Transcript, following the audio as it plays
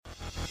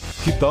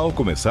Que tal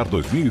começar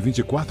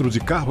 2024 de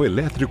carro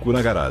elétrico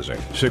na garagem?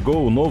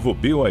 Chegou o novo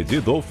BYD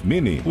Dolph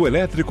Mini, o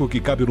elétrico que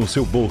cabe no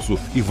seu bolso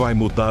e vai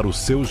mudar o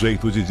seu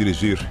jeito de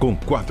dirigir. Com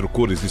 4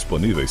 cores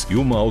disponíveis e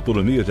uma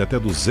autonomia de até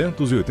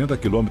 280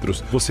 km,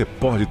 você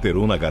pode ter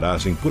um na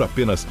garagem por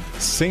apenas R$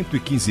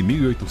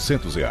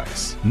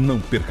 115.800. Não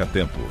perca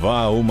tempo. Vá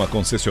a uma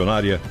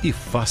concessionária e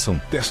faça um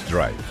test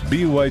drive.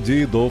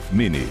 BYD Dolph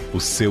Mini, o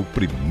seu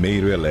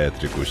primeiro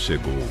elétrico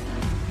chegou.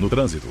 No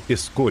trânsito,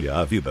 escolha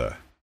a vida.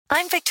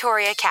 I'm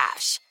Victoria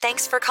Cash.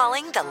 Thanks for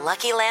calling the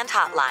Lucky Land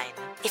Hotline.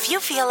 If you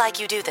feel like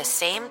you do the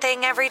same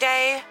thing every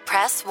day,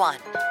 press 1.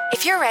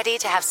 If you're ready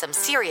to have some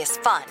serious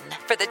fun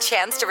for the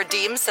chance to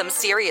redeem some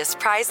serious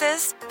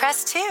prizes,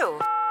 press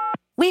 2.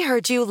 We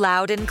heard you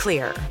loud and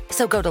clear.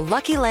 So go to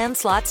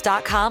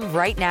LuckyLandSlots.com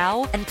right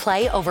now and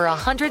play over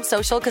 100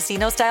 social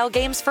casino-style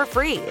games for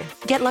free.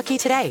 Get lucky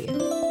today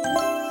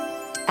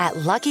at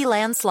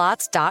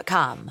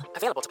LuckyLandSlots.com.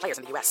 Available to players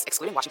in the U.S.,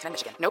 excluding Washington and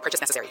Michigan. No purchase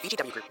necessary.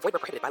 VGW Group. Void where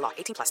prohibited by law.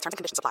 18+. Terms and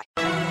conditions apply.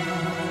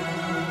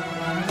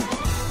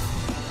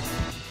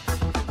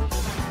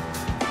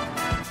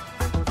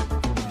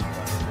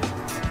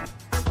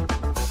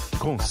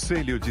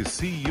 Conselho de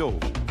CEO,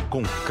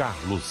 com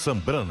Carlos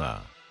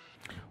Sambrana.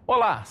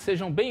 Olá,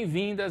 sejam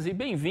bem-vindas e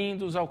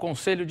bem-vindos ao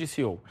Conselho de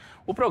CEO,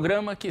 o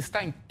programa que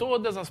está em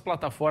todas as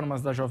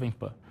plataformas da Jovem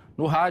Pan,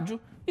 no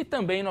rádio e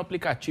também no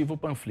aplicativo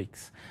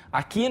Panflix.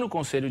 Aqui no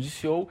Conselho de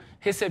CEO,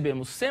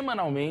 recebemos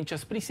semanalmente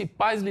as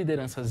principais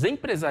lideranças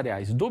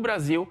empresariais do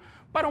Brasil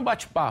para um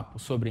bate-papo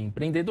sobre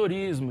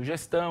empreendedorismo,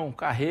 gestão,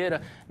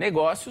 carreira,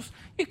 negócios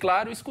e,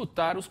 claro,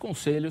 escutar os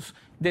conselhos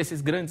desses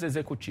grandes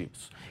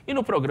executivos. E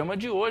no programa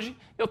de hoje,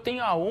 eu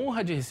tenho a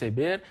honra de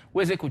receber o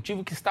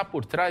executivo que está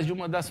por trás de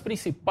uma das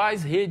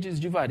principais redes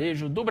de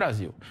varejo do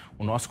Brasil.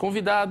 O nosso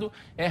convidado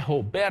é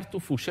Roberto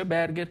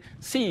Fulcherberguer,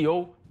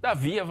 CEO da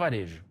Via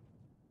Varejo.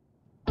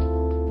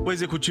 O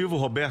executivo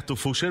Roberto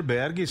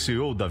Fulcherberguer,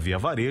 CEO da Via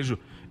Varejo,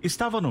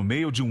 estava no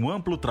meio de um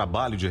amplo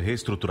trabalho de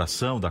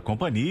reestruturação da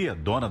companhia,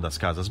 dona das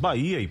Casas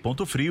Bahia e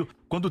PontoFrio,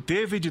 quando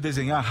teve de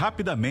desenhar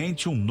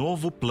rapidamente um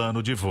novo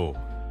plano de voo.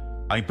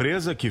 A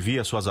empresa, que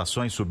via suas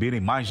ações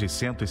subirem mais de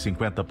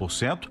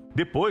 150%,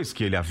 depois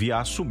que ele havia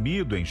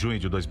assumido em junho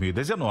de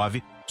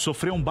 2019,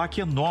 sofreu um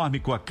baque enorme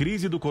com a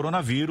crise do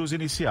coronavírus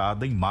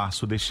iniciada em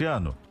março deste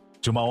ano.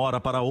 De uma hora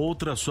para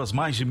outra, suas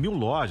mais de 1.000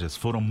 lojas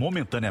foram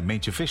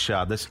momentaneamente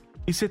fechadas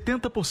e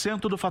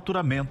 70% do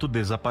faturamento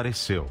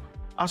desapareceu.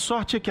 A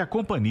sorte é que a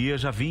companhia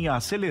já vinha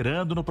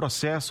acelerando no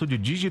processo de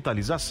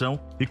digitalização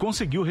e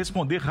conseguiu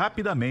responder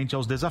rapidamente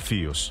aos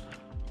desafios.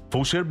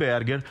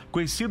 Fulcherberguer,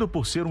 conhecido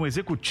por ser um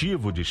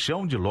executivo de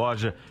chão de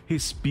loja,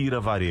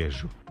 respira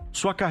varejo.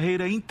 Sua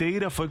carreira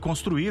inteira foi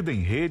construída em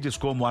redes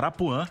como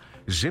Arapuã,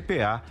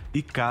 GPA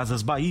e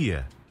Casas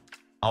Bahia.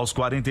 Aos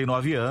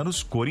 49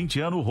 anos,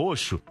 corintiano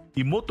roxo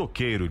e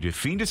motoqueiro de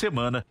fim de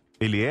semana,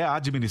 ele é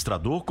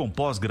administrador com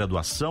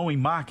pós-graduação em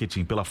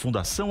marketing pela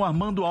Fundação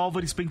Armando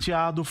Álvares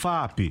Penteado,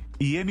 FAP,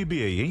 e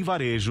MBA em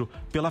varejo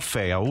pela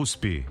FEA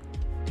USP.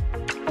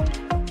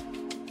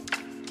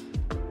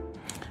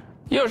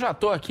 E eu já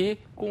estou aqui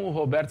com o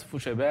Roberto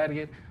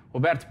Fulcherberguer.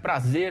 Roberto,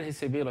 prazer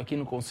recebê-lo aqui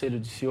no Conselho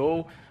de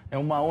CEO. É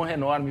uma honra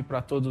enorme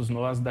para todos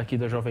nós daqui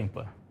da Jovem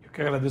Pan. Eu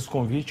que agradeço o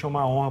convite, é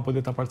uma honra poder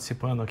estar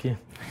participando aqui.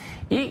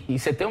 E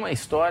você tem uma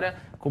história,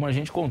 como a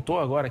gente contou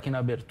agora aqui na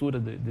abertura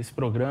desse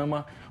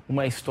programa,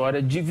 uma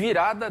história de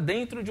virada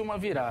dentro de uma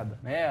virada,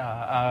 né?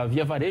 A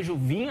Via Varejo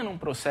vinha num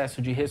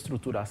processo de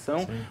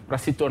reestruturação para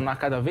se tornar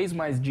cada vez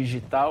mais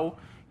digital.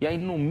 E aí,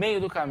 no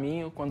meio do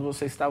caminho, quando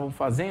vocês estavam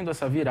fazendo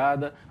essa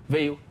virada,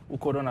 veio o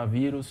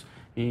coronavírus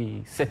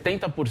e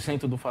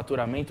 70% do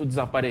faturamento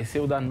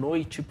desapareceu da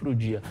noite para o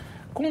dia.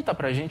 Conta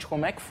pra gente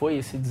como é que foi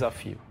esse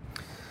desafio.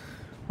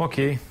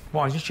 Ok.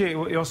 Bom,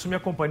 eu assumi a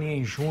companhia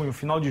em junho,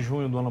 final de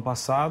junho do ano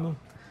passado.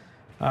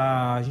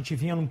 A gente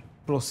vinha num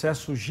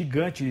processo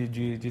gigante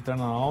de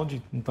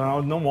turnaround, um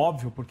turnaround não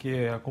óbvio,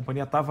 porque a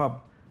companhia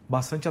estava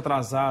bastante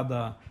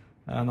atrasada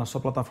na sua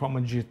plataforma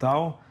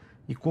digital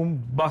e com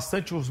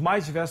os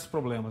mais diversos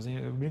problemas.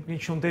 Eu brinco que a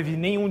gente não teve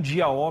nenhum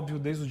dia óbvio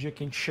desde o dia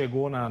que a gente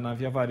chegou na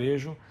Via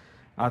Varejo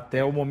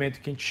até o momento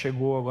que a gente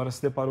chegou, agora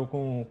se deparou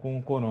com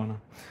o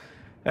corona.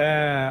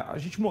 A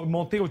gente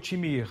montei o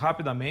time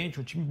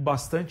rapidamente, um time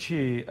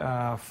bastante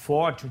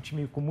forte, um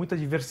time com muita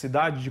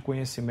diversidade de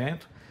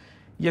conhecimento,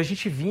 e a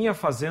gente vinha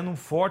fazendo um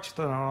forte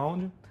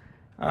turnaround.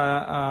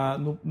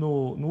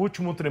 No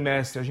último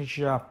trimestre a gente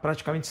já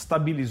praticamente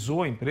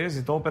estabilizou a empresa,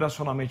 então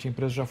operacionalmente a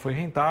empresa já foi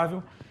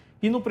rentável,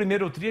 e no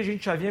primeiro tri a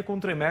gente já vinha com um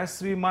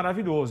trimestre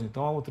maravilhoso,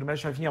 então o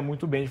trimestre já vinha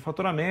muito bem de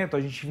faturamento, a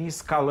gente vinha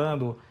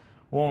escalando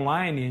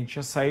online, a gente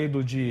tinha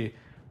saído de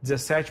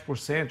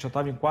 17%, já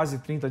estava em quase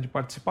 30% de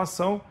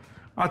participação,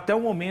 até o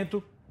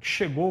momento que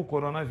chegou o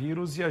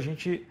coronavírus e a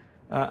gente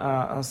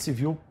se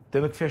viu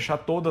tendo que fechar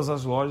todas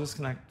as lojas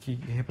que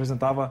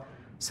representava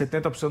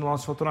 70% do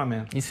nosso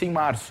faturamento. Isso em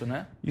março,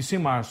 né? Isso em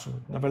março.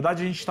 Na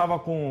verdade, a gente estava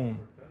com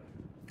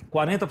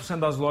 40%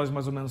 das lojas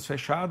mais ou menos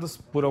fechadas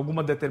por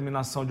alguma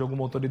determinação de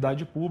alguma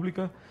autoridade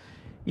pública.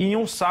 E em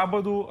um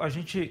sábado, a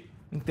gente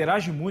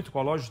interage muito com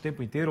a loja o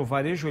tempo inteiro. O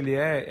varejo ele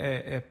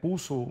é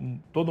pulso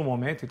todo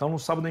momento. Então, no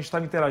sábado a gente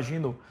estava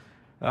interagindo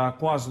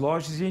com as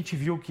lojas e a gente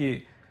viu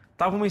que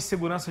estava uma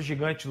insegurança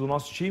gigante do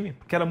nosso time,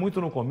 porque era muito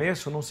no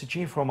começo, não se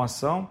tinha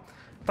informação.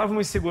 Estava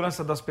uma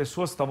insegurança das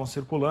pessoas que estavam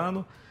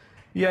circulando.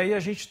 E aí a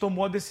gente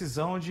tomou a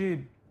decisão de,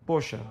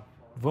 poxa,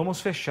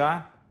 vamos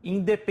fechar,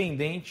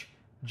 independente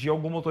de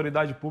alguma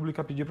autoridade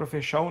pública pedir para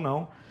fechar ou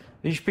não.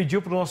 A gente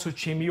pediu para o nosso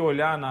time ir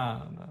olhar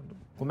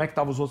como é que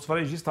estavam os outros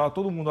varejistas, estava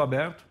todo mundo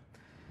aberto.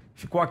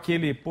 Ficou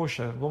aquele,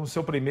 poxa, vamos ser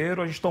o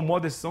primeiro, a gente tomou a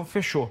decisão,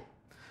 fechou.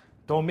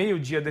 Então, ao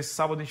meio-dia desse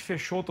sábado, a gente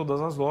fechou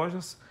todas as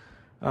lojas.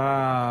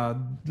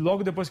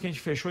 Logo depois que a gente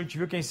fechou, a gente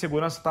viu que a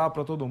insegurança estava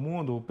para todo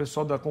mundo. O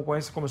pessoal da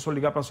concorrência começou a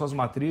ligar para suas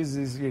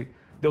matrizes e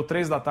deu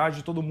 3 da tarde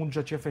e todo mundo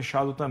já tinha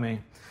fechado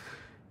também.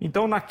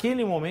 Então,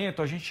 naquele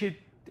momento,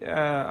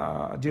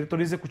 a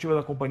diretoria executiva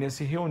da companhia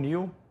se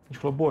reuniu. A gente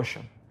falou,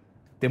 poxa,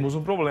 temos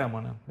um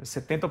problema, né?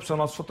 70% do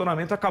nosso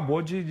faturamento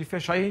acabou de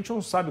fechar e a gente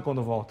não sabe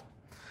quando volta.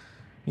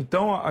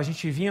 Então, a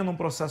gente vinha num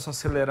processo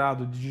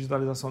acelerado de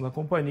digitalização da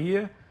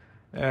companhia.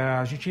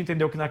 A gente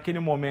entendeu que naquele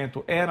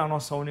momento era a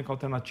nossa única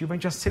alternativa, a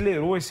gente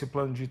acelerou esse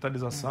plano de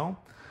digitalização.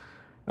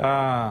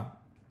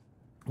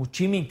 O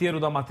time inteiro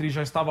da matriz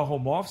já estava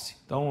home office,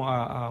 então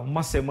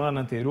uma semana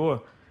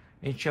anterior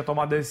a gente tinha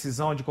tomado a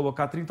decisão de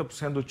colocar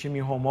 30% do time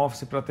em home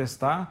office para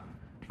testar.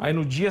 Aí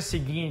no dia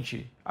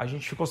seguinte a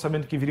gente ficou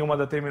sabendo que viria uma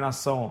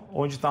determinação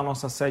onde está a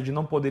nossa sede,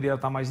 não poderia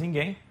estar mais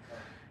ninguém.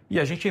 E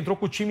a gente entrou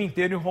com o time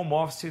inteiro em home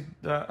office,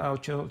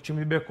 o time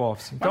de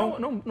back-office. Então,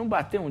 não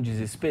bateu um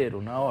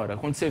desespero na hora?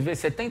 Quando você vê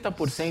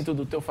 70%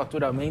 do teu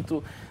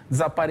faturamento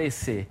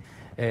desaparecer,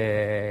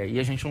 e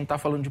a gente não está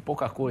falando de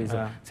pouca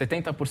coisa,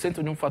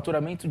 70% de um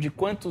faturamento de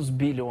quantos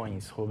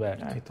bilhões,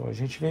 Roberto? Então, a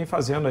gente vem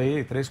fazendo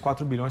aí 3,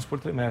 4 bilhões por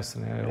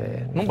trimestre.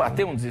 Né? Não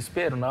bateu um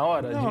desespero na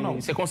hora?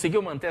 Não. Você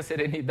conseguiu manter a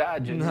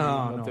serenidade?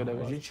 Não.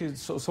 A gente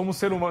somos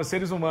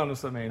seres humanos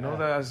também. Não,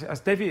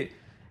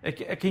 É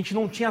que a gente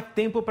não tinha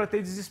tempo para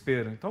ter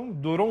desespero. Então,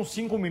 durou uns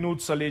 5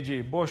 minutos ali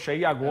de, poxa,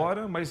 e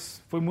agora?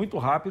 Mas foi muito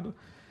rápido.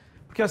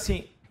 Porque,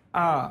 assim,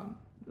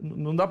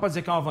 não dá para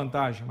dizer que é uma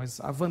vantagem,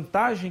 mas a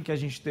vantagem que a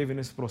gente teve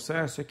nesse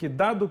processo é que,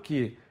 dado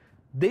que,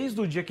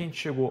 desde o dia que a gente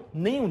chegou,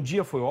 nem um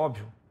dia foi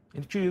óbvio, a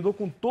gente lidou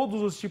com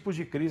todos os tipos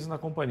de crise na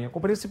companhia. A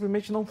companhia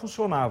simplesmente não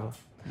funcionava.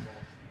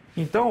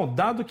 Então,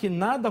 dado que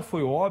nada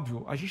foi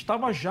óbvio, a gente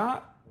estava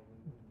já,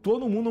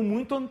 todo mundo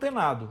muito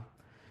antenado.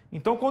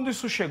 Então, quando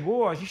isso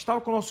chegou, a gente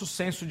estava com o nosso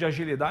senso de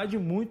agilidade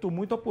muito,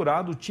 muito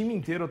apurado. O time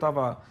inteiro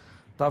estava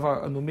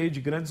no meio de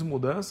grandes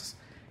mudanças.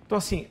 Então,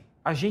 assim,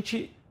 a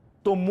gente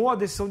tomou a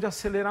decisão de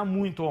acelerar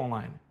muito o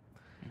online.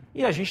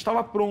 E a gente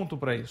estava pronto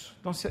para isso.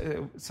 Então, se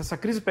essa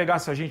crise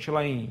pegasse a gente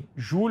lá em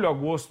julho,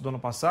 agosto do ano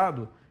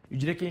passado, eu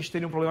diria que a gente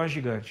teria um problema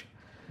gigante.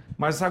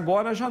 Mas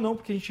agora já não,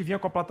 porque a gente vinha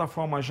com a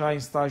plataforma já em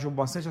estágio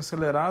bastante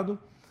acelerado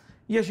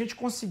e a gente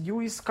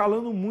conseguiu ir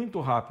escalando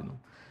muito rápido.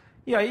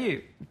 E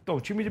aí, então,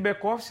 o time de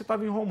back-office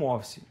estava em home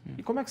office.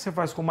 E como é que você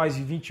faz com mais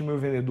de 20 mil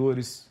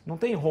vendedores? Não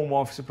tem home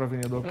office para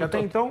vendedor, porque até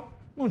então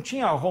não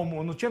tinha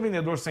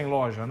vendedor sem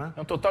loja, né?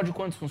 É um total de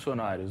quantos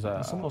funcionários?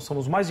 Nós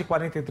somos mais de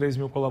 43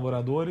 mil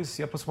colaboradores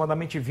e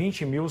aproximadamente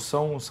 20 mil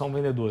são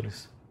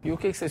vendedores. E o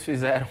que vocês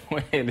fizeram com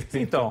eles?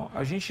 Então,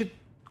 a gente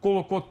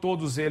colocou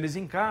todos eles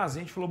em casa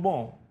e a gente falou,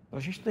 bom, a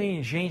gente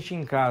tem gente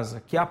em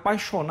casa que é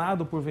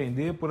apaixonado por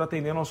vender, por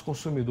atender nosso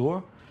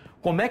consumidor.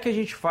 Como é que a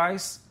gente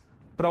faz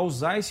para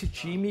usar esse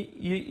time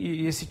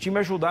e esse time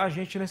ajudar a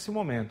gente nesse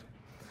momento?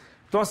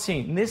 Então,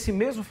 assim, nesse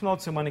mesmo final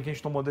de semana em que a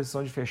gente tomou a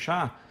decisão de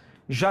fechar,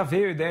 já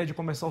veio a ideia de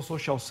começar o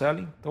social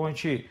selling. Então, a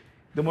gente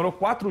demorou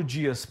 4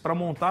 dias para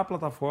montar a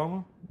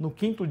plataforma. No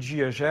 5º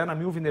dia já era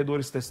 1000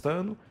 vendedores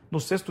testando. No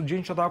 6º dia a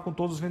gente já estava com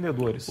todos os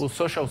vendedores. O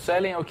social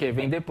selling é o quê?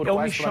 Vender por quais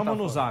plataformas? Me chama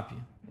no Zap.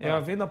 É a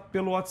venda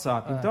pelo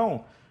WhatsApp.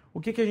 Então, o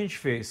que a gente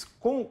fez?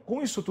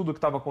 Com isso tudo que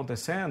estava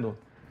acontecendo,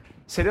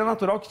 seria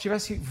natural que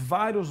tivesse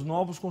vários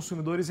novos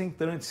consumidores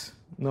entrantes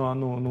no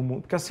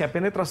mundo. Porque assim, a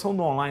penetração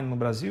do online no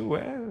Brasil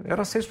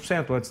era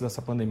 6% antes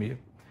dessa pandemia.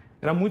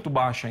 Era muito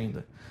baixa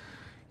ainda.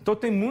 Então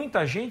tem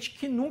muita gente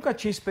que nunca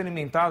tinha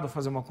experimentado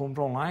fazer uma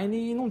compra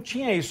online e não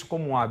tinha isso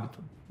como um hábito.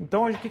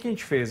 Então o que a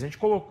gente fez? A gente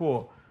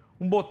colocou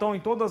um botão em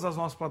todas as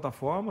nossas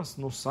plataformas,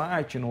 no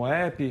site, no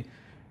app,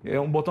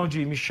 um botão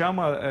de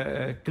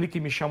clique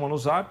e me chama no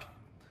Zap.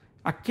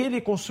 Aquele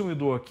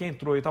consumidor que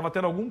entrou e estava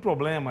tendo algum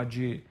problema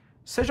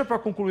seja para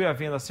concluir a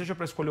venda, seja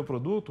para escolher o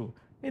produto,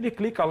 ele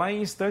clica lá e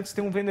em instantes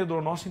tem um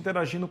vendedor nosso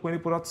interagindo com ele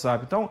por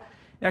WhatsApp. Então,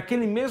 é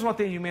aquele mesmo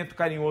atendimento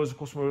carinhoso que o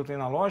consumidor tem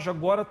na loja,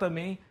 agora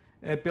também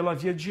pela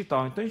via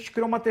digital. Então, a gente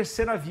criou uma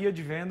terceira via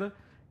de venda,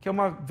 que é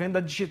uma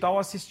venda digital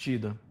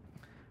assistida.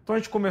 Então, a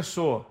gente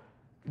começou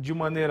de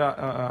maneira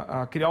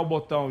a criar o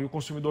botão e o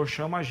consumidor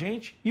chama a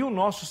gente, e o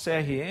nosso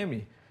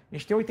CRM, a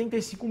gente tem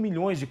 85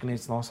 milhões de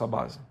clientes na nossa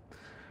base.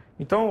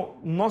 Então,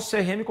 o nosso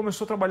CRM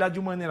começou a trabalhar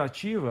de maneira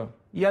ativa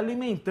e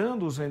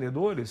alimentando os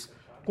vendedores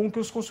com o que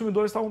os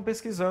consumidores estavam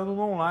pesquisando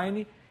no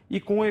online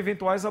e com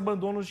eventuais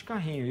abandonos de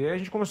carrinho. E aí a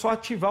gente começou a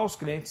ativar os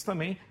clientes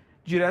também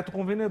direto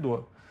com o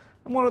vendedor.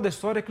 A moral da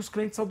história é que os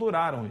clientes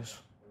adoraram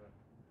isso.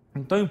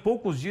 Então, em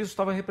poucos dias,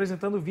 estava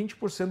representando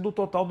 20% do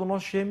total do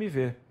nosso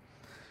GMV.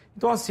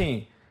 Então,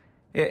 assim,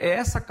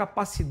 essa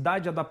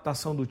capacidade de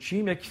adaptação do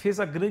time é que fez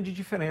a grande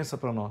diferença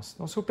para nós.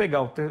 Então, se eu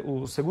pegar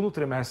o segundo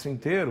trimestre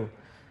inteiro,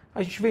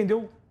 a gente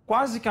vendeu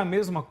quase que a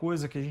mesma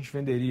coisa que a gente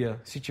venderia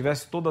se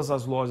tivesse todas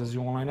as lojas de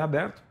online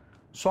aberto,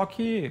 só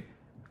que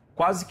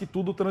quase que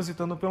tudo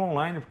transitando pelo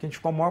online, porque a gente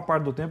ficou a maior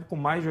parte do tempo com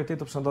mais de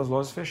 80% das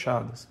lojas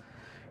fechadas.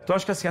 Então,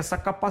 acho que assim, essa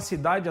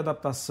capacidade de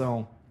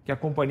adaptação que a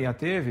companhia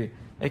teve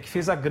é que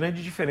fez a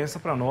grande diferença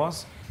para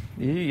nós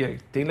e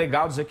tem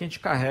legados aí que a gente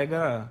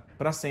carrega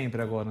para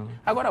sempre agora. Né?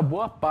 Agora,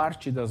 boa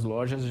parte das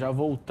lojas já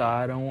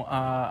voltaram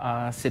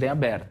a serem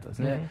abertas,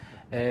 né?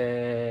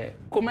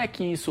 Como é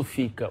que isso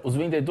fica? Os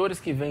vendedores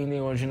que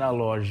vendem hoje na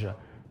loja,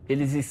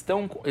 eles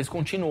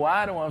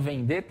continuaram a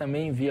vender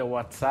também via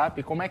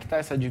WhatsApp? Como é que está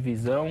essa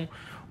divisão?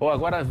 Ou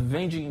agora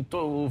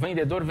o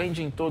vendedor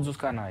vende em todos os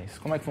canais?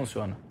 Como é que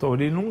funciona? Então,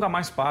 ele nunca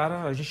mais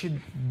para. A gente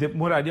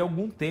demoraria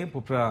algum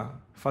tempo para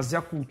fazer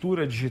a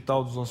cultura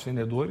digital dos nossos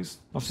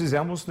vendedores. Nós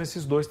fizemos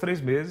nesses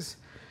 2-3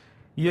 meses.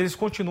 E eles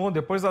continuam,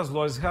 depois das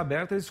lojas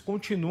reabertas, eles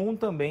continuam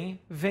também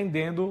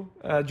vendendo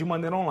de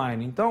maneira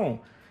online. Então,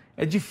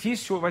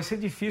 vai ser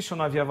difícil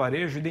na Via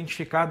Varejo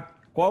identificar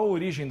qual a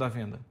origem da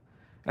venda.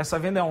 Essa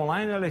venda é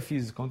online ou ela é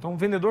física? Então, o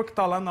vendedor que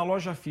está lá na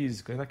loja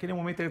física, naquele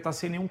momento ele está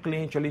sem nenhum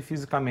cliente ali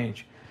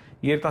fisicamente,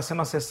 e ele está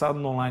sendo acessado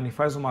no online e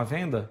faz uma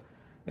venda,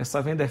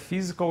 essa venda é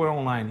física ou é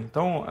online?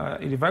 Então,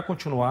 ele vai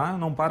continuar,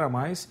 não para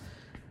mais.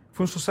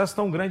 Foi um sucesso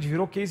tão grande,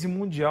 virou case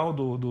mundial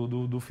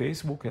do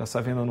Facebook,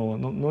 essa venda.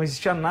 Não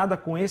existia nada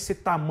com esse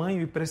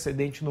tamanho e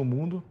precedente no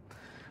mundo.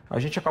 A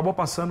gente acabou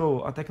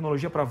passando a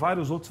tecnologia para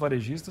vários outros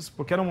varejistas,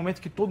 porque era um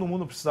momento que todo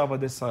mundo precisava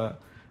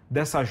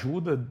dessa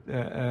ajuda,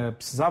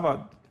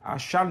 precisava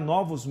achar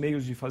novos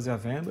meios de fazer a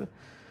venda.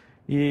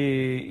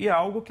 E é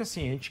algo que,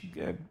 assim,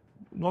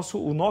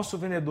 o nosso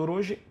vendedor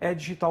hoje é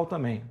digital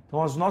também.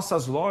 Então, as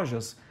nossas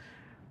lojas,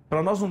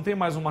 para nós não tem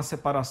mais uma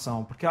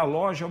separação, porque a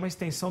loja é uma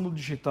extensão do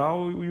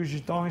digital e o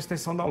digital é uma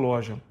extensão da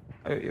loja.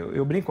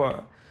 Eu brinco,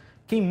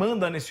 quem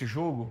manda nesse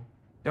jogo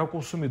é o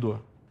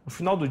consumidor. No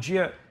final do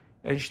dia,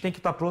 a gente tem que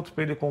estar pronto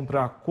para ele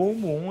comprar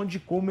como, onde,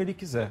 como ele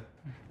quiser.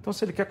 Então,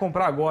 se ele quer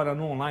comprar agora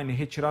no online,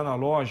 retirar na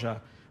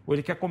loja, ou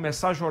ele quer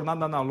começar a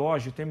jornada na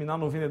loja e terminar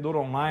no vendedor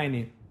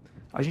online,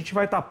 a gente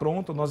vai estar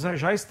pronto, nós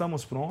já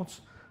estamos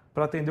prontos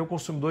para atender o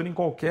consumidor em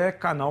qualquer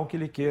canal que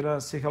ele queira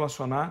se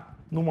relacionar,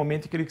 no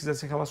momento que ele quiser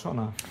se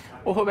relacionar.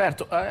 Ô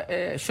Roberto,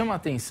 chama a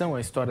atenção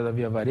a história da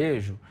Via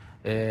Varejo,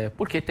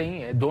 porque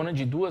é dona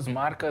de duas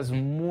marcas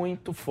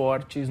muito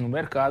fortes no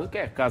mercado, que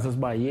é Casas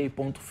Bahia e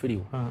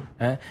PontoFrio.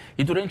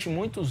 E durante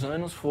muitos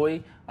anos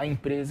foi a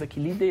empresa que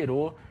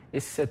liderou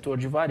esse setor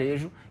de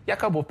varejo e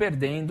acabou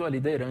perdendo a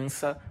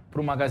liderança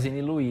para o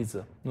Magazine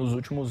Luiza nos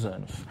últimos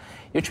anos.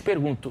 Eu te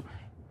pergunto,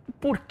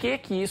 por que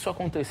isso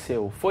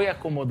aconteceu? Foi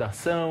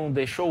acomodação,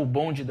 deixou o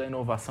bonde da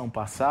inovação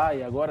passar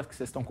e agora que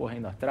vocês estão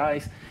correndo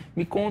atrás?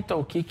 Me conta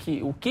o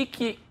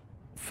que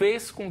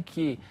fez com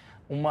que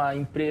uma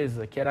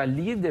empresa que era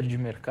líder de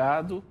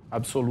mercado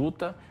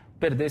absoluta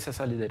perdesse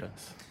essa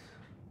liderança.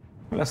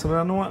 Olha,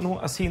 Sambrana,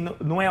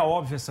 não é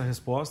óbvia essa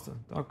resposta.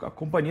 A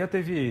companhia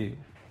teve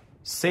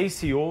 6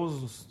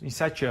 CEOs em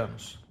 7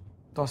 anos.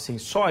 Então, assim,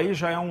 só aí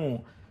já é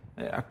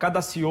a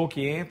cada CEO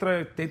que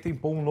entra tenta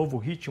impor um novo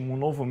ritmo, um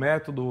novo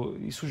método.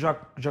 Isso já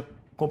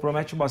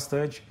compromete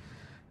bastante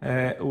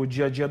o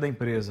dia a dia da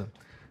empresa.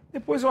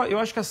 Depois, eu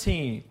acho que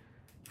assim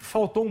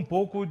faltou um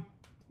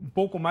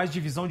pouco mais de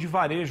visão de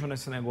varejo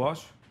nesse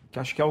negócio, que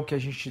acho que é o que a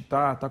gente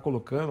está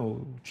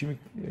colocando.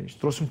 A gente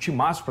trouxe um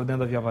timaço para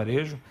dentro da Via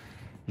Varejo,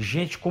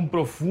 gente com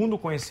profundo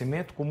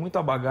conhecimento, com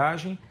muita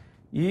bagagem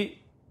e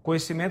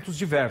conhecimentos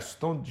diversos.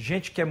 Então,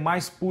 gente que é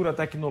mais pura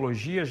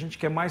tecnologia, gente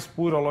que é mais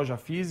pura loja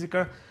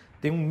física,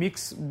 tem um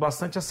mix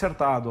bastante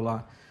acertado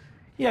lá.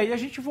 E aí a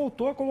gente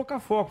voltou a colocar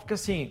foco, porque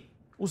assim,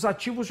 os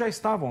ativos já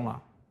estavam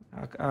lá.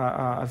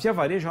 A Via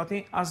Varejo já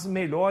tem as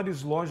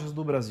melhores lojas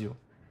do Brasil,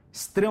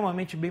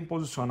 extremamente bem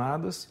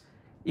posicionadas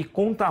e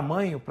com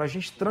tamanho para a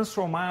gente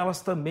transformar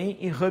elas também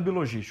em hub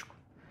logístico.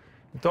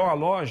 Então a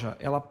loja,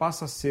 ela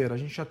passa a ser, a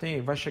gente já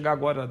vai chegar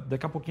agora,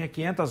 daqui a pouquinho, a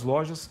 500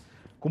 lojas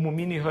como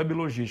mini hub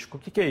logístico. O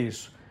que é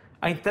isso?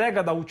 A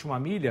entrega da última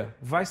milha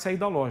vai sair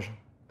da loja.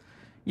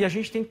 E a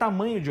gente tem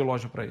tamanho de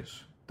loja para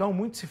isso. Então,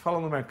 muito se fala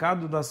no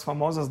mercado das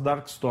famosas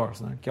dark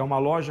stores, né? Que é uma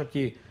loja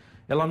que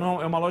ela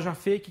não é uma loja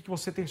fake que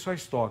você tem só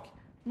estoque.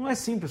 Não é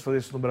simples fazer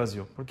isso no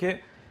Brasil,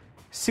 porque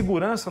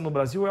segurança no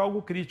Brasil é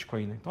algo crítico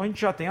ainda. Então, a gente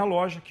já tem a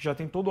loja, que já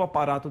tem todo o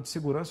aparato de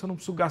segurança, eu não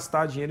preciso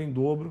gastar dinheiro em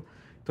dobro.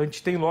 Então, a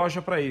gente tem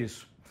loja para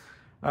isso.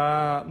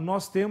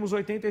 Nós temos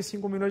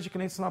 85 milhões de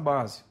clientes na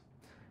base.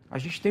 A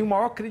gente tem o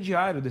maior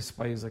crediário desse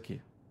país aqui.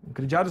 O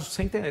crediário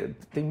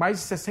tem mais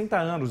de 60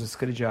 anos esse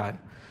crediário.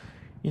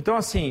 Então,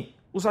 assim,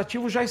 os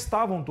ativos já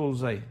estavam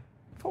todos aí.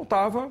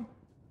 Faltava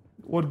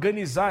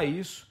organizar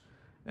isso,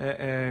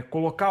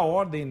 colocar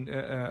ordem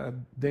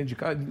dentro de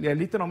casa,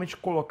 literalmente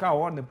colocar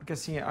ordem, porque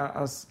assim,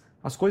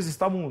 as coisas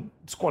estavam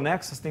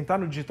desconexas,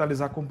 tentaram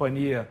digitalizar a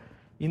companhia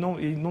e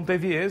não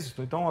teve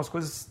êxito. Então, as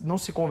coisas não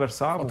se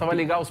conversavam. Faltava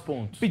ligar os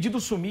pontos. O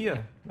pedido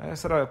sumia.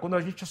 Quando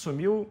a gente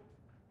assumiu,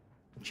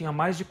 tinha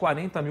mais de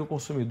 40 mil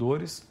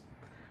consumidores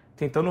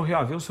tentando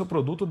reaver o seu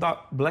produto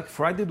da Black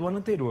Friday do ano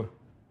anterior.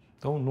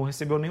 Então, não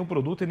recebeu nem o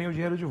produto e nem o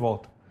dinheiro de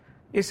volta.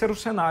 Esse era o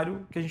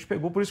cenário que a gente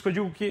pegou, por isso que eu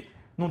digo que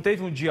não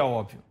teve um dia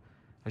óbvio.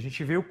 A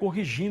gente veio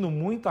corrigindo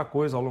muita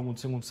coisa ao longo do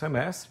segundo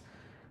semestre,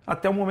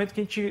 até o momento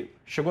que a gente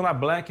chegou na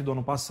Black do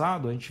ano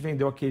passado, a gente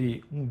vendeu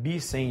aquele 1 bi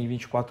em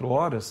 24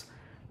 horas.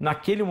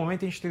 Naquele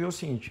momento a gente entendeu o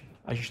seguinte,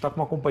 a gente está com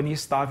uma companhia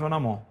estável na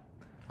mão.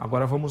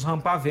 Agora vamos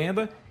rampar a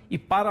venda e,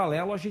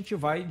 paralelo, a gente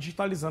vai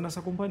digitalizando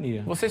essa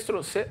companhia.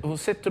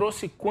 Você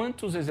trouxe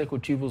quantos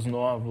executivos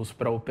novos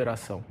para a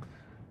operação?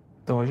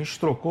 Então, a gente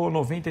trocou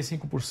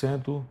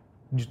 95%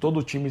 de todo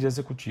o time de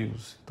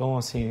executivos. Então,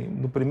 assim,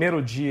 no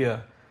primeiro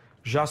dia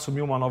já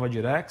assumiu uma nova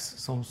Direx,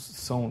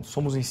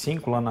 somos em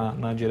 5 lá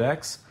na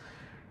Direx,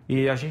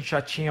 e a gente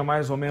já tinha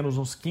mais ou menos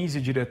uns 15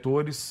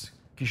 diretores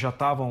que já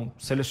estavam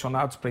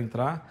selecionados para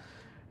entrar.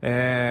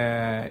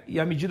 E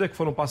à medida que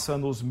foram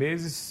passando os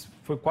meses,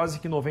 foi quase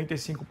que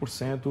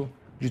 95%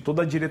 de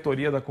toda a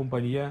diretoria da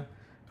companhia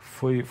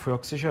foi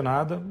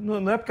oxigenada.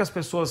 Não é porque as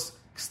pessoas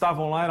que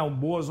estavam lá eram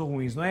boas ou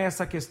ruins, não é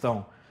essa a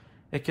questão.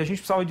 É que a gente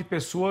precisava de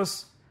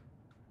pessoas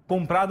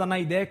compradas na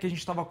ideia que a gente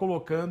estava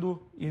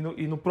colocando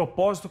e no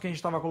propósito que a gente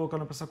estava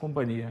colocando para essa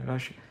companhia.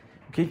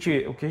 O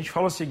que a gente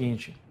fala é o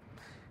seguinte,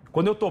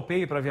 quando eu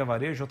topei para a Via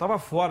Varejo, eu estava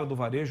fora do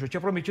varejo, eu tinha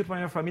prometido para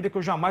minha família que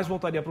eu jamais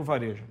voltaria para o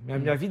varejo.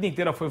 Minha vida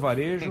inteira foi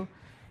varejo,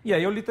 e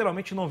aí eu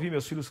literalmente não vi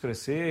meus filhos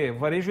crescer. O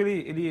varejo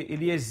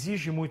ele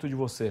exige muito de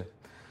você.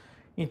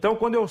 Então,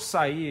 quando eu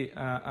saí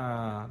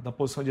da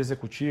posição de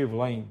executivo,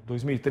 lá em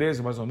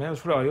 2013, mais ou menos,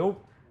 eu falei,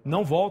 eu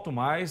não volto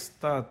mais,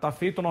 tá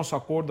feito o nosso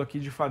acordo aqui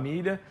de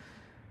família.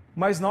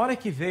 Mas na hora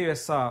que veio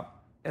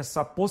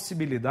essa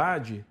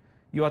possibilidade,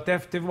 e eu até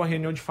teve uma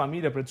reunião de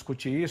família para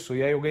discutir isso,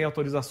 e aí eu ganhei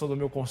autorização do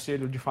meu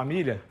conselho de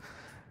família,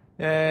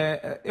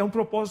 é um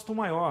propósito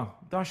maior.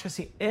 Então, acho que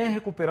assim, é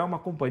recuperar uma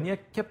companhia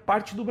que é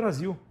parte do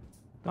Brasil.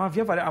 Então,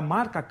 a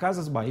marca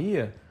Casas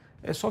Bahia,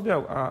 é só ver,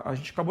 a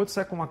gente acabou de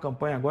sair com uma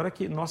campanha agora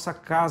que nossa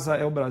casa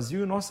é o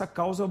Brasil e nossa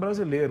causa é o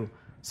brasileiro.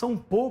 São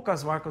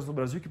poucas marcas do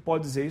Brasil que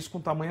podem dizer isso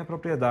com tamanha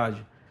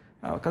propriedade.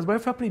 A Casas Bahia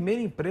foi a primeira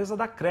empresa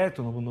da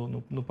crédito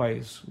no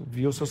país.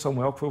 Viu o seu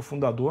Samuel, que foi o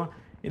fundador,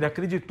 ele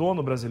acreditou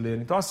no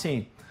brasileiro. Então,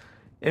 assim,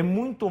 é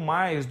muito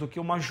mais do que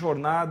uma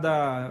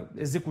jornada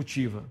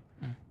executiva.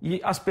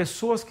 E as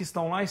pessoas que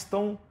estão lá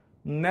estão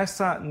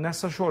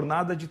nessa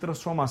jornada de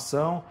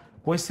transformação,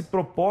 com esse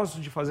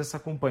propósito de fazer essa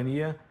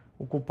companhia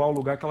ocupar o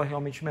lugar que ela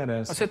realmente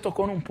merece. Você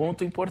tocou num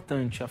ponto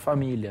importante, a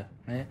família,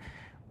 né?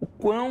 O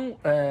quão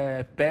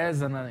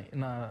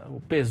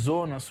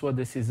pesou na sua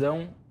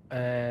decisão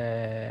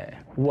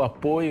o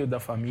apoio da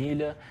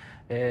família,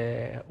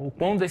 o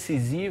quão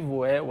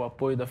decisivo é o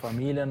apoio da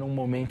família num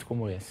momento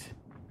como esse?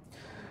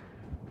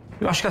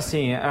 Eu acho que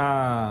assim,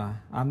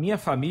 a minha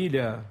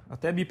família,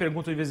 até me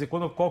pergunta de vez em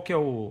quando qual que é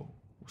o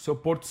seu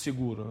porto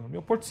seguro.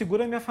 Meu porto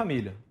seguro é minha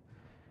família.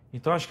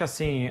 Então, acho que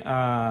assim,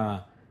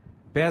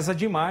 pesa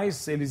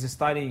demais eles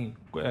estarem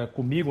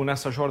comigo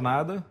nessa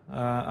jornada.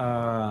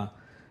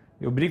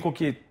 Eu brinco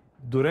que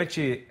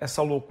durante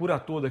essa loucura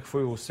toda que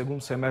foi o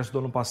segundo semestre do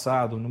ano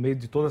passado, no meio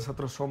de toda essa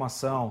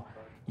transformação,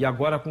 e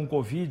agora com o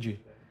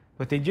Covid,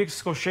 tem dias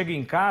que eu chego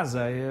em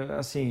casa,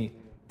 assim,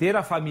 ter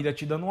a família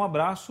te dando um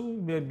abraço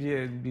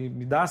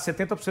me dá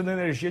 70% da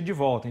energia de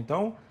volta.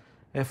 Então,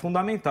 é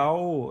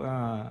fundamental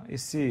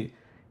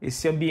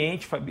esse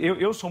ambiente.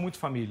 Eu sou muito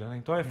família, né?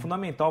 Então é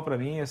fundamental para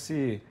mim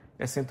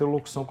essa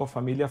interlocução com a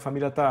família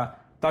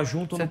tá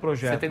junto no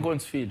projeto. Você tem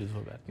quantos filhos,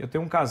 Roberto? Eu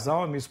tenho um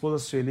casal, a minha esposa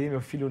Sueli,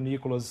 meu filho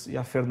Nicolas e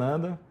a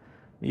Fernanda,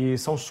 e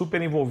são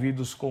super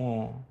envolvidos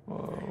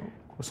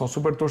são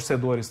super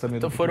torcedores também.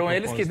 Então foram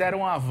eles que deram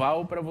um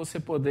aval para você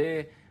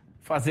poder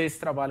fazer esse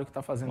trabalho que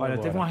está fazendo agora.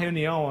 Olha, teve uma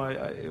reunião,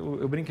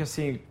 eu brinco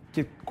assim,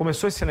 que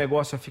começou esse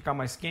negócio a ficar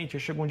mais quente,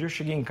 um dia eu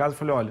cheguei em casa e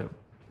falei, olha,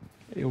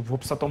 eu vou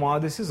precisar tomar uma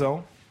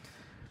decisão.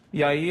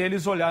 E aí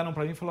eles olharam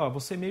para mim e falaram,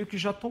 você meio que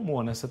já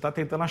tomou, né? Você está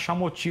tentando achar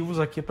motivos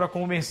aqui para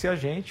convencer a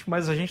gente,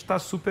 mas a gente está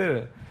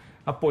super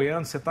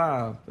apoiando, você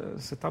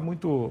tá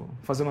muito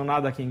fazendo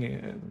nada aqui.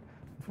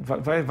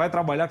 Vai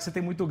trabalhar que você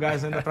tem muito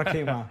gás ainda para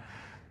queimar.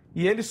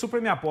 E eles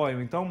super me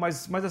apoiam. Então,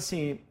 mas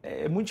assim,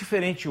 é muito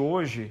diferente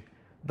hoje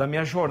da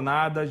minha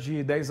jornada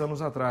de 10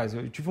 anos atrás.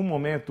 Eu tive um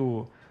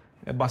momento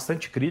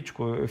bastante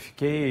crítico, eu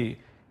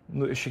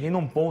cheguei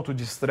num ponto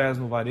de estresse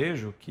no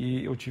varejo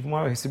que eu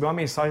recebi uma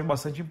mensagem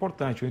bastante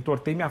importante. Eu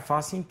entortei minha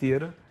face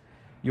inteira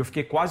e eu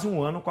fiquei quase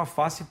um ano com a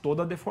face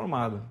toda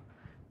deformada.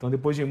 Então,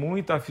 depois de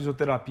muita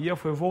fisioterapia,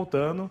 foi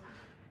voltando.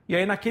 E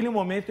aí, naquele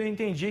momento, eu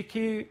entendi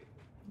que,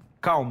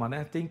 calma,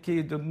 né?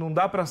 Não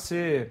dá para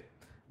ser...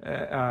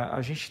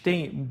 a gente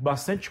tem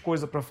bastante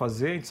coisa para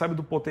fazer, a gente sabe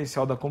do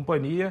potencial da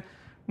companhia,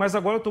 mas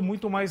agora eu estou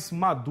muito mais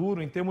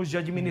maduro em termos de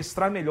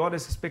administrar melhor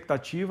essa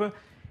expectativa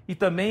e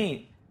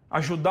também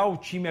ajudar o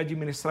time a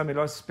administrar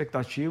melhor essa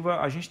expectativa.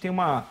 A gente tem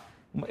nós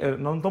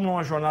não estamos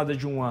numa jornada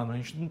de um ano, a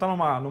gente não está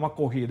numa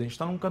corrida, a gente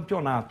está num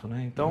campeonato,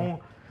 né? Então,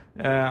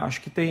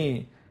 acho que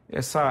tem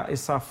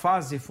essa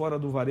fase fora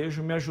do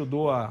varejo me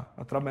ajudou a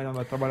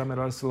trabalhar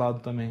melhor esse lado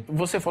também.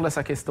 Você falou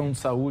essa questão de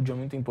saúde, é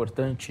muito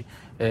importante.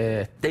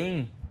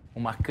 Tem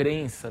uma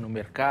crença no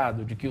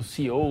mercado de que os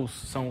CEOs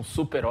são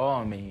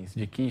super-homens,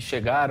 de que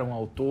chegaram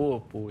ao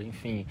topo,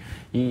 enfim,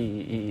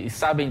 e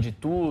sabem de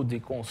tudo e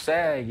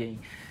conseguem.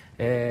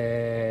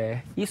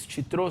 Isso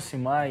te trouxe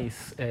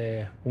mais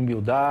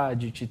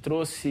humildade, te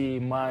trouxe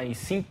mais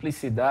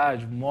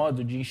simplicidade,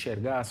 modo de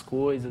enxergar as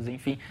coisas,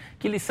 enfim.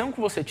 Que lição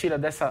que você tira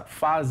dessa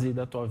fase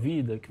da tua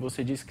vida, que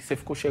você disse que você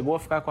chegou a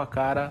ficar com a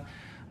cara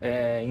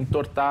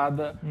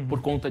entortada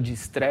por conta de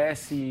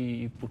estresse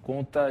e por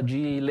conta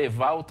de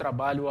levar o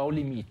trabalho ao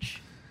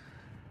limite?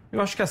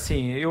 Eu acho que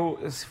assim, eu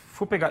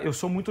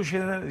sou muito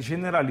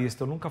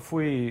generalista,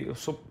 eu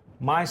sou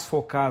mais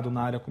focado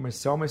na área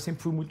comercial, mas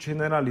sempre fui muito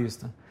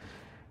generalista.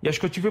 E acho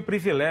que eu tive o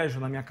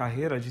privilégio na minha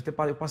carreira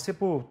eu passei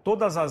por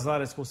todas as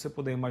áreas que você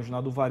puder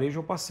imaginar do varejo,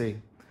 eu passei.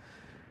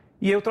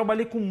 E eu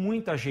trabalhei com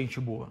muita gente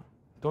boa.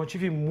 Então eu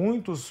tive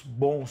muitos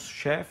bons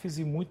chefes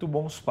e muito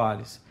bons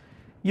pares.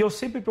 E eu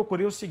sempre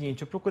procurei o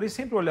seguinte, eu procurei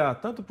sempre olhar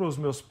tanto para os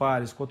meus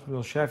pares quanto para os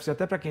meus chefes, e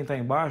até para quem está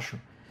embaixo,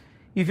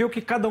 e ver o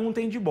que cada um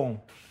tem de bom.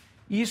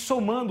 E ir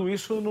somando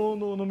isso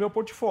no meu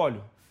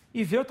portfólio.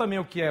 E ver também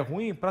o que é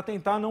ruim para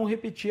tentar não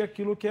repetir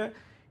aquilo que é...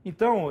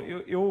 Então,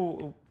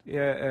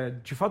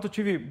 de fato,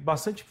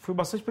 fui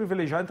bastante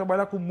privilegiado em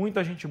trabalhar com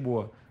muita gente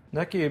boa.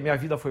 Não é que minha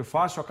vida foi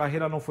fácil, a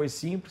carreira não foi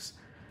simples,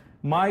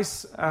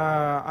 mas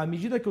à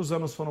medida que os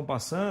anos foram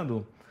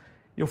passando,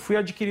 eu fui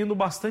adquirindo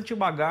bastante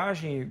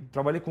bagagem,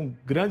 trabalhei com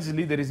grandes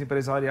líderes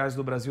empresariais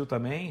do Brasil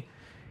também.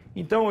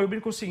 Então, eu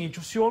brinco o seguinte,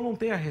 o CEO não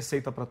tem a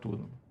receita para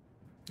tudo.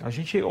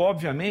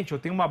 Obviamente, eu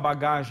tenho uma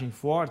bagagem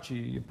forte,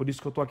 e por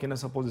isso que eu estou aqui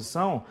nessa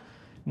posição,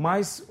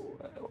 mas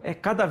é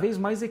cada vez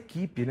mais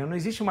equipe, né? Não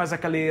existe mais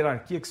aquela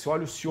hierarquia que você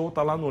olha, o CEO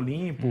está lá no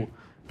Olimpo.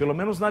 Pelo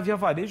menos na Via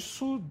Varejo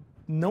isso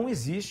não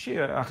existe.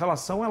 A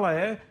relação ela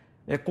é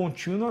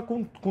contínua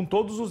com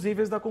todos os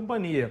níveis da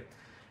companhia.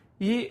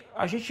 E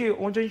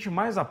onde a gente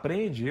mais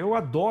aprende, eu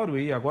adoro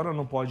ir, agora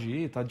não pode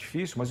ir, está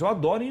difícil, mas eu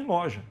adoro ir em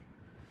loja.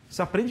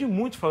 Você aprende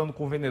muito falando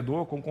com o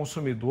vendedor, com o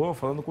consumidor,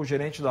 falando com o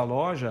gerente da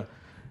loja,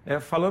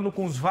 falando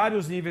com os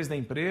vários níveis da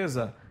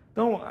empresa.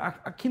 Então,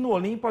 aqui no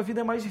Olimpo a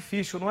vida é mais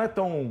difícil, não é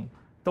tão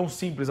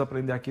simples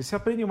aprender aqui. Você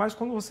aprende mais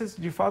quando você,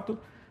 de fato,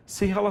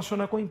 se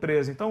relaciona com a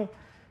empresa. Então,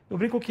 eu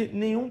brinco que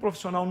nenhum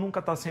profissional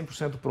nunca está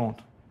 100%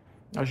 pronto.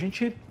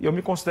 Eu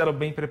me considero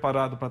bem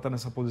preparado para estar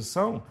nessa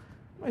posição,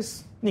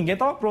 mas ninguém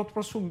estava pronto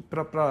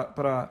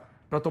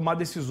para tomar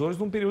decisões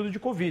num período de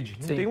Covid.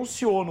 Não tem um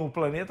CEO no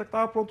planeta que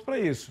estava pronto para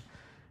isso.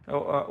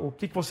 O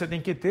que você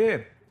tem que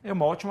ter é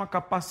uma ótima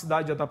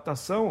capacidade de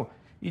adaptação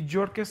e de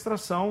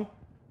orquestração.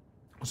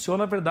 O CEO,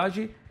 na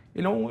verdade,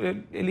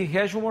 ele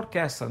rege uma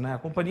orquestra, né? A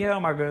companhia é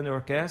uma grande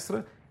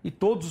orquestra e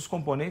todos os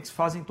componentes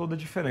fazem toda a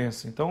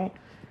diferença. Então,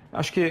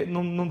 acho que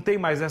não tem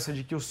mais essa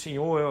de que o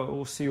CEO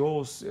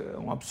é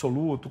um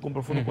absoluto, com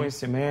profundo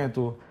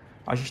conhecimento.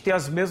 A gente tem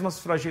as mesmas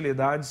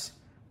fragilidades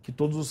que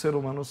todos os seres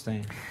humanos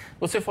têm.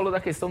 Você falou da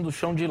questão do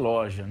chão de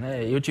loja,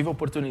 né? Eu tive a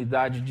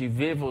oportunidade de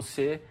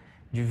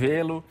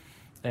vê-lo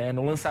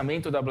no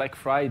lançamento da Black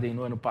Friday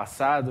no ano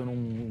passado,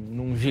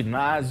 num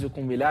ginásio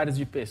com milhares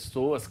de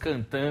pessoas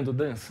cantando,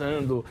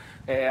 dançando,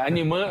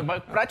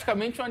 animando,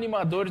 praticamente um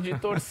animador de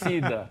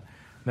torcida,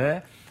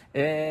 né?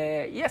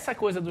 E essa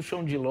coisa do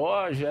chão de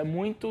loja é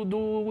muito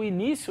do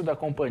início da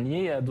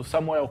companhia, do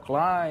Samuel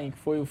Klein, que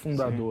foi o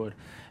fundador.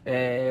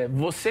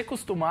 Você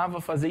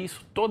costumava fazer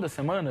isso toda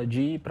semana,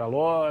 de ir para a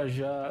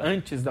loja,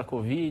 antes da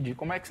Covid?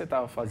 Como é que você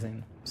estava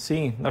fazendo?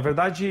 Sim, na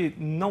verdade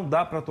não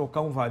dá para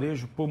tocar um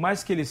varejo, por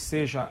mais que ele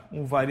seja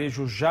um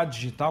varejo já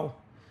digital,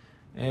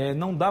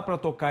 não dá para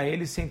tocar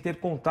ele sem ter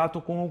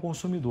contato com o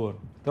consumidor.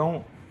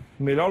 Então,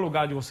 o melhor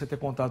lugar de você ter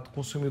contato com o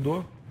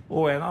consumidor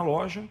ou é na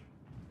loja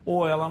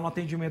ou é lá no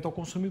atendimento ao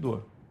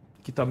consumidor,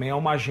 que também é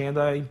uma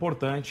agenda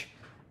importante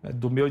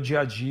do meu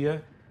dia a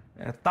dia,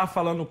 tá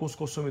falando com os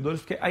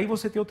consumidores, porque aí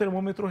você tem o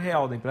termômetro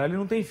real da empresa, ele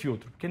não tem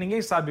filtro, porque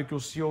ninguém sabe que o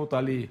CEO está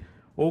ali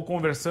ou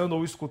conversando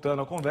ou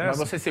escutando a conversa.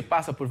 Mas você se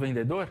passa por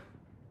vendedor?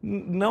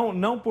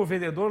 Não por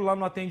vendedor, lá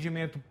no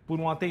atendimento por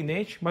um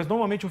atendente, mas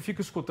normalmente eu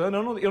fico escutando,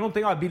 eu não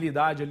tenho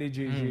habilidade ali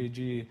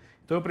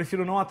então eu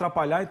prefiro não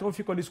atrapalhar, então eu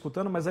fico ali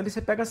escutando, mas ali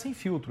você pega sem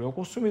filtro, é o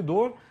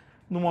consumidor,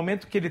 no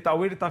momento que ele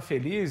está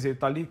feliz, ele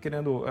está ali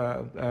querendo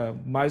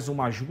mais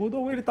uma ajuda,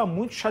 ou ele está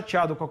muito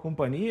chateado com a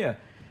companhia,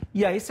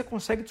 e aí você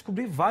consegue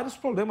descobrir vários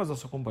problemas da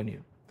sua companhia.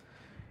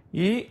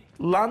 E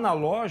lá na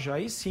loja,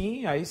 aí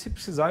sim, aí se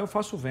precisar eu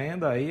faço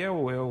venda, aí é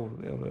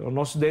o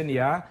nosso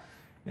DNA.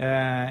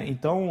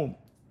 Então,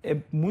 é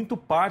muito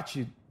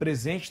parte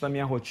presente da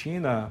minha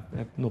rotina,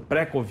 no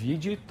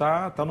pré-Covid,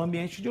 tá no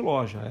ambiente de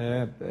loja.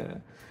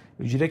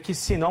 Eu diria que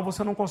senão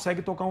você não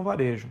consegue tocar um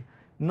varejo.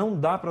 Não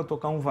dá para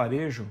tocar um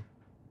varejo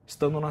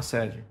estando na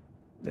sede.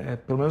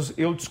 Pelo menos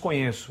eu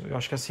desconheço. Eu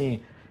acho que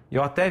assim,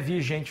 eu até vi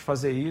gente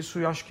fazer isso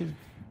e eu acho que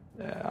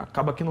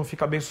acaba que não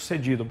fica bem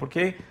sucedido,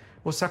 porque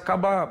você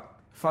acaba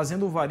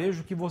fazendo o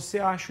varejo que você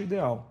acha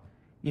ideal.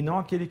 e não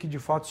aquele que de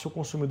fato o seu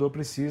consumidor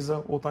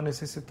precisa ou está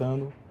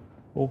necessitando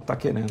ou está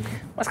querendo.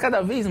 Mas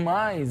cada vez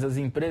mais as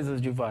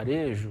empresas de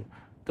varejo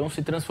estão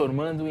se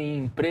transformando em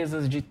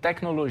empresas de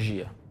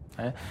tecnologia.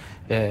 Né?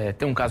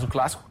 Tem um caso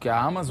clássico que é a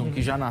Amazon,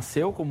 que já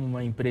nasceu como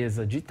uma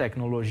empresa de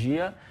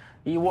tecnologia,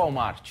 e o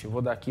Walmart. Eu vou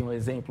dar aqui um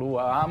exemplo.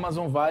 A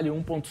Amazon vale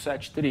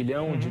 1,7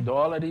 trilhão de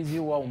dólares e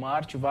o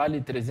Walmart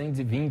vale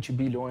 320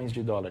 bilhões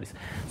de dólares.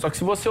 Só que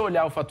se você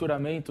olhar o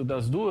faturamento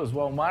das duas, o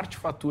Walmart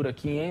fatura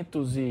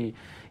 500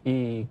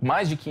 e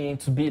mais de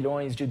 500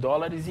 bilhões de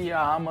dólares e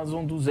a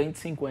Amazon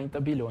 250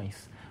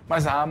 bilhões.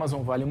 Mas a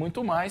Amazon vale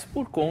muito mais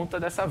por conta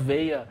dessa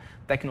veia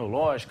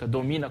tecnológica,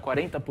 domina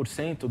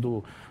 40%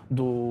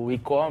 do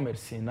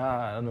e-commerce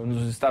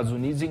nos Estados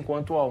Unidos,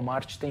 enquanto o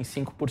Walmart tem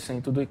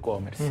 5% do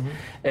e-commerce.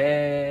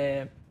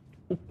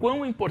 O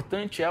quão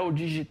importante é o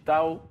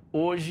digital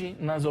hoje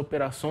nas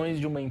operações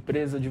de uma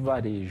empresa de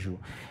varejo?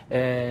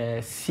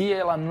 Se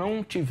ela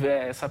não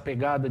tiver essa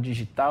pegada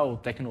digital,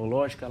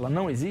 tecnológica, ela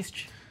não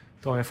existe?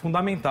 Então, é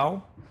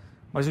fundamental.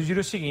 Mas eu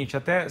diria o seguinte,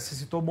 até você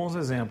citou bons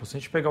exemplos. Se a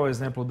gente pegar o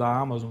exemplo da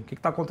Amazon, o que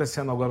está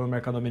acontecendo agora no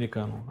mercado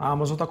americano? A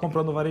Amazon está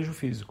comprando varejo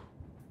físico.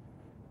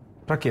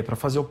 Para quê? Para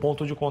fazer o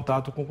ponto de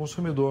contato com o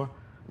consumidor,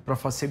 para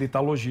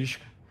facilitar a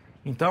logística.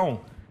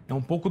 Então, é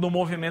um pouco do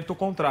movimento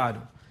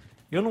contrário.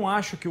 Eu não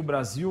acho que o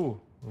Brasil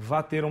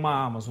vá ter uma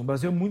Amazon. O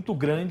Brasil é muito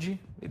grande,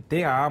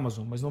 tem a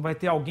Amazon, mas não vai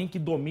ter alguém que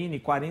domine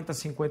 40%,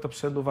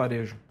 50% do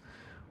varejo.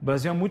 O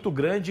Brasil é muito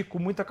grande, com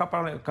muita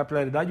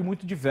capilaridade e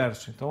muito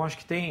diverso. Então, acho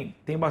que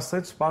tem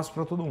bastante espaço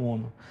para todo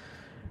mundo.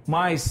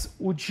 Mas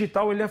o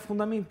digital ele é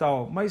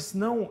fundamental. Mas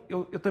não,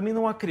 eu também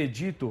não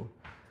acredito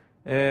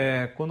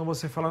quando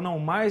você fala, não,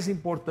 o mais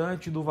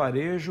importante do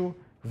varejo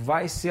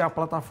vai ser a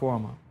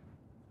plataforma.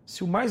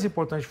 Se o mais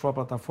importante for a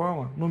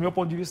plataforma, no meu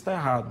ponto de vista está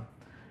errado.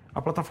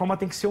 A plataforma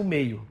tem que ser o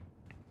meio.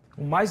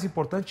 O mais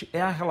importante é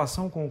a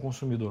relação com o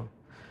consumidor.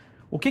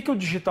 O que o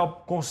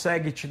digital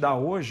consegue te dar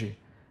hoje...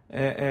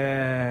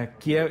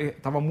 que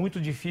estava muito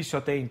difícil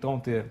até então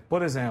ter.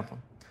 Por exemplo,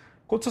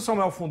 quando o seu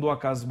Samuel fundou a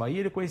Casas Bahia,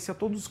 ele conhecia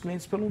todos os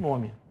clientes pelo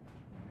nome.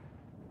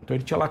 Então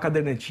ele tinha lá a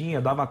cadernetinha,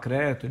 dava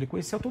crédito, ele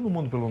conhecia todo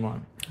mundo pelo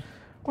nome.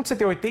 Quando você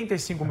tem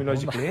 85 milhões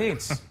de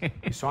clientes,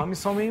 isso é uma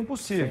missão meio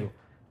impossível. Sim.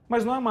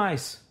 Mas não é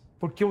mais,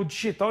 porque o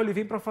digital ele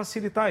vem para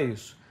facilitar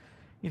isso.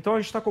 Então a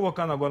gente está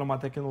colocando agora uma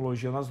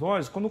tecnologia nas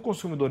lojas, quando o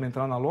consumidor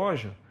entrar na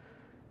loja,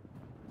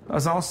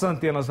 as nossas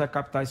antenas vão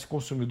captar esse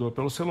consumidor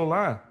pelo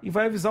celular e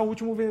vai avisar o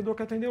último vendedor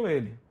que atendeu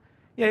ele.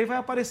 E aí vai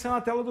aparecer na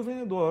tela do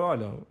vendedor,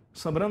 olha, o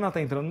Sambrana está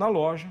entrando na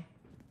loja,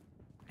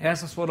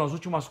 essas foram as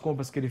últimas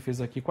compras que ele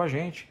fez aqui com a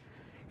gente,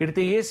 ele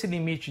tem esse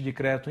limite de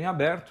crédito em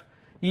aberto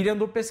e ele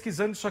andou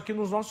pesquisando isso aqui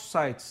nos nossos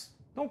sites.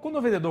 Então, quando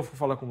o vendedor for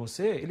falar com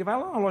você, ele vai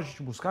lá na loja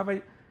te buscar,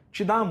 vai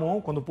te dar a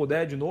mão quando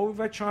puder de novo e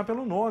vai te chamar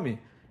pelo nome.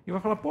 E vai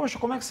falar, poxa,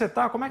 como é que você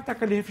está? Como é que está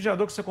aquele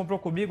refrigerador que você comprou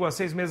comigo há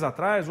 6 meses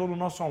atrás ou no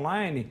nosso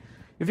online?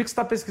 Eu vi que você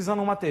está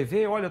pesquisando uma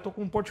TV, olha, eu estou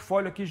com um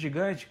portfólio aqui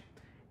gigante.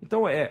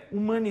 Então,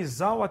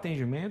 humanizar o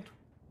atendimento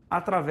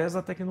através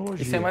da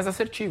tecnologia. Isso é mais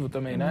assertivo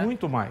também, né?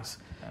 Muito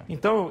mais.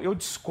 Então, eu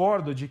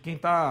discordo de quem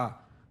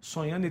está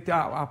sonhando em ter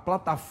a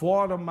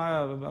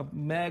plataforma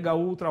mega,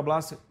 ultra,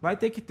 blast. Vai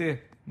ter que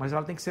ter, mas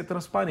ela tem que ser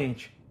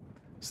transparente.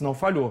 Senão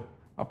falhou.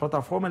 A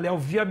plataforma ela é o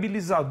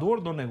viabilizador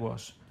do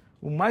negócio.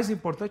 O mais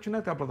importante não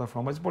é ter a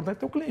plataforma, o mais importante é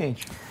ter o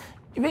cliente.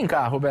 E vem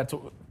cá,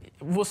 Roberto,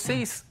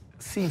 vocês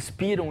se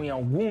inspiram em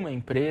alguma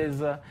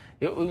empresa?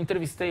 Eu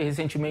entrevistei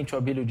recentemente o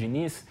Abílio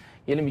Diniz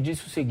e ele me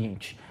disse o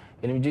seguinte,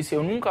 ele me disse,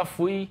 eu nunca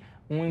fui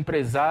um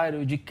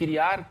empresário de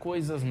criar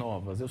coisas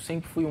novas, eu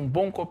sempre fui um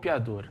bom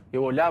copiador.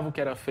 Eu olhava o que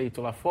era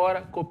feito lá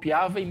fora,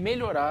 copiava e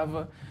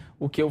melhorava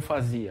o que eu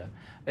fazia.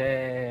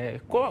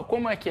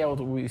 Como é que é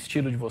o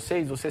estilo de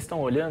vocês? Vocês estão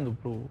olhando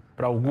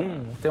para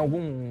tem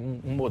algum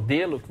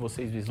modelo que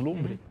vocês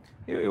vislumbrem?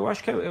 Eu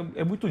acho que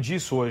é muito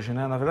disso hoje,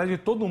 né? Na verdade,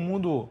 todo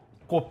mundo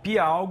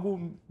copia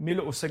algo,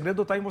 o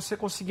segredo está em você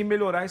conseguir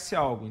melhorar esse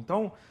algo.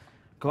 Então,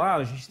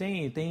 claro, a gente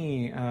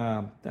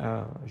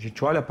a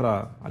gente olha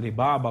para a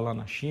Alibaba lá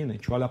na China, a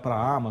gente olha para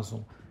a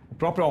Amazon, o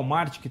próprio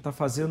Walmart que está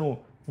fazendo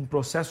um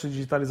processo de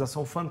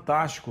digitalização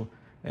fantástico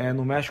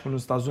no México e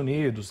nos Estados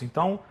Unidos.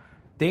 Então,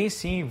 tem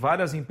sim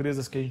várias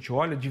empresas que a gente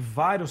olha de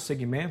vários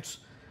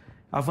segmentos.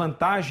 A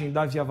vantagem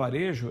da Via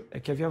Varejo é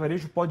que a Via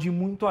Varejo pode ir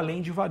muito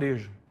além de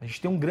varejo. A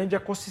gente tem um grande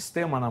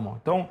ecossistema na mão.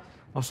 Então,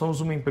 nós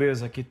somos uma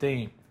empresa que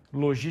tem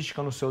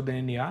logística no seu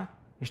DNA, a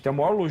gente tem a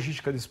maior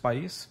logística desse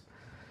país,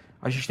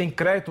 a gente tem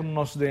crédito no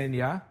nosso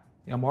DNA,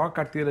 é a maior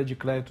carteira de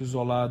crédito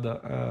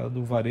isolada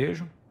do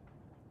varejo,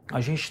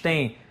 a gente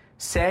tem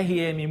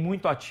CRM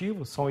muito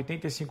ativo, são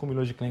 85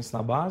 milhões de clientes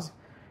na base,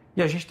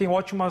 e a gente tem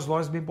ótimas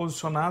lojas bem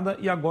posicionadas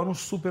e agora um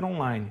super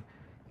online.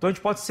 Então a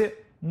gente pode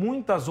ser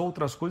muitas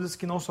outras coisas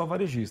que não só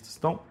varejistas.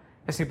 Então,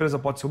 essa empresa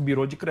pode ser um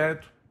birô de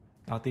crédito,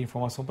 ela tem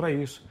informação para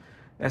isso,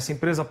 essa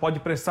empresa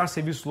pode prestar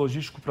serviço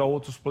logístico para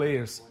outros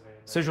players,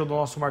 seja do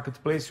nosso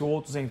marketplace ou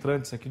outros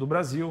entrantes aqui do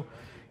Brasil.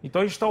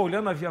 Então a gente está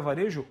olhando a Via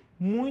Varejo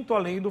muito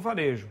além do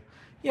varejo.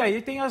 E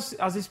aí tem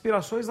as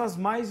inspirações das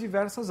mais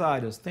diversas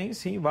áreas. Tem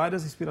sim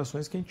várias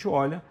inspirações que a gente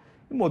olha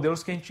e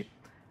modelos que a gente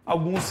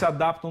Alguns se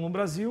adaptam no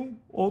Brasil,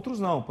 outros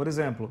não. Por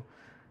exemplo,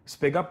 se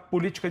pegar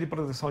política de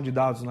proteção de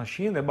dados na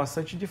China, é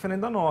bastante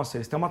diferente da nossa.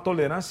 Eles têm uma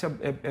tolerância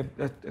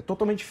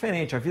totalmente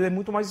diferente. A vida é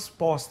muito mais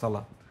exposta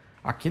lá.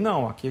 Aqui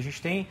não. Aqui a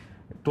gente tem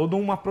toda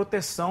uma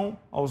proteção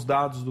aos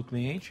dados do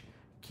cliente,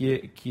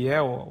 que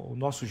é o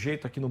nosso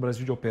jeito aqui no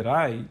Brasil de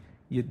operar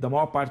e da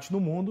maior parte do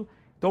mundo.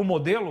 Então o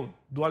modelo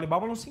do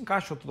Alibaba não se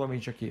encaixa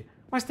totalmente aqui.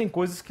 Mas tem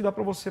coisas que dá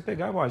para você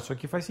pegar e falar, isso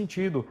aqui faz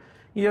sentido.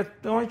 E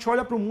então a gente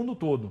olha para o mundo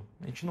todo.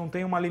 A gente não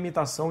tem uma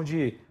limitação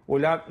de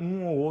olhar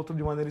um ou outro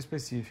de maneira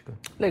específica.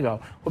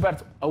 Legal.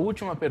 Roberto, a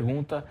última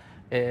pergunta,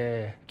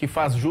 que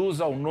faz jus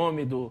ao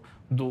nome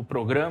do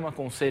programa,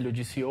 Conselho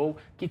de CEO.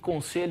 Que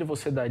conselho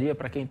você daria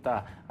para quem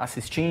está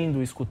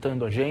assistindo,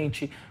 escutando a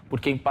gente, por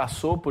quem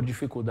passou por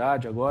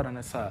dificuldade agora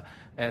nessa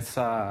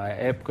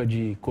época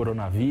de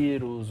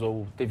coronavírus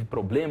ou teve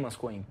problemas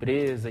com a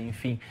empresa,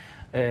 enfim,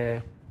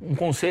 um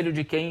conselho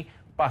de quem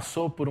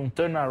passou por um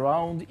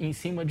turnaround em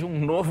cima de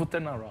um novo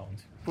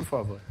turnaround, por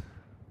favor.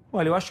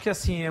 Olha, eu acho que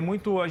assim,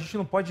 a gente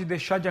não pode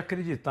deixar de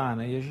acreditar,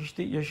 né? E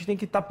a gente tem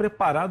que estar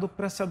preparado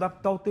para se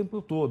adaptar o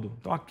tempo todo.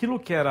 Então, aquilo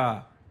que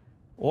era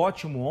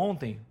ótimo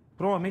ontem,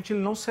 provavelmente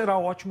ele não será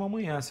ótimo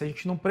amanhã, se a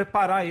gente não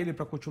preparar ele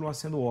para continuar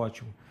sendo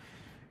ótimo.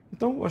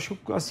 Então, eu acho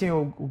que assim,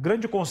 o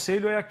grande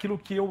conselho é aquilo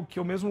que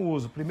eu mesmo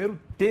uso. Primeiro,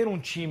 ter um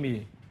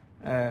time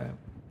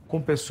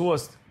com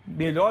pessoas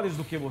melhores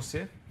do que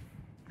você,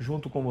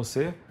 junto com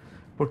você,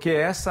 porque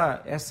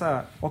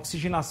essa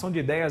oxigenação de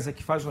ideias é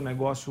que faz o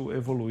negócio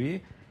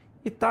evoluir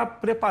e estar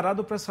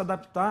preparado para se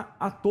adaptar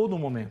a todo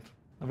momento.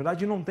 Na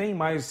verdade,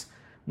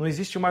 não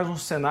existe mais um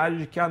cenário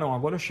de que,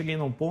 agora eu cheguei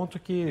num ponto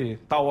que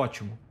está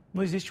ótimo.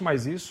 Não existe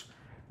mais isso.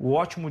 O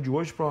ótimo de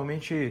hoje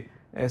provavelmente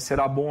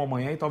será bom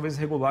amanhã e talvez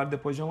regular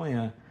depois de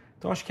amanhã.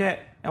 Então, acho que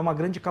é uma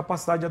grande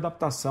capacidade de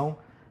adaptação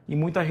e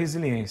muita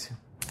resiliência.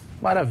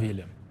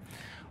 Maravilha.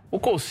 O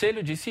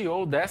Conselho de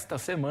CEO desta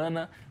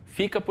semana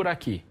fica por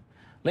aqui.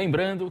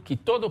 Lembrando que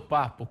todo o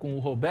papo com o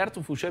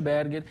Roberto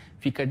Fulcherberguer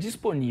fica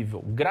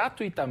disponível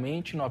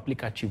gratuitamente no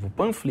aplicativo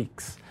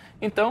Panflix.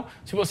 Então,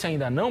 se você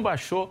ainda não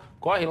baixou,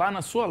 corre lá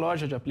na sua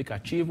loja de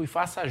aplicativo e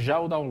faça já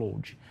o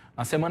download.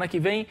 Na semana que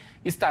vem,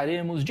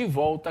 estaremos de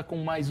volta com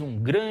mais um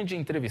grande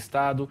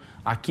entrevistado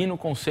aqui no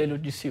Conselho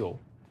de CEO.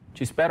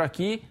 Te espero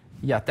aqui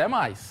e até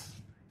mais!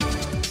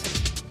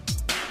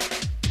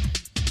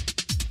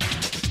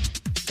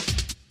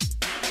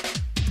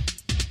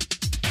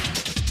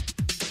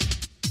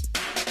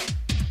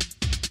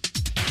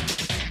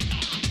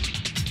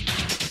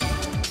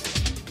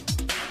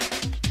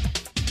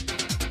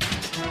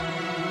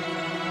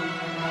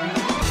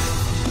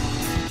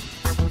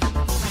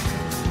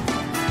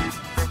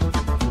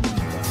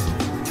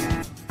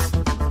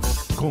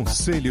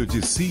 Conselho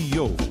de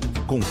CEO,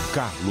 com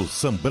Carlos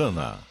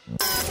Sambrana.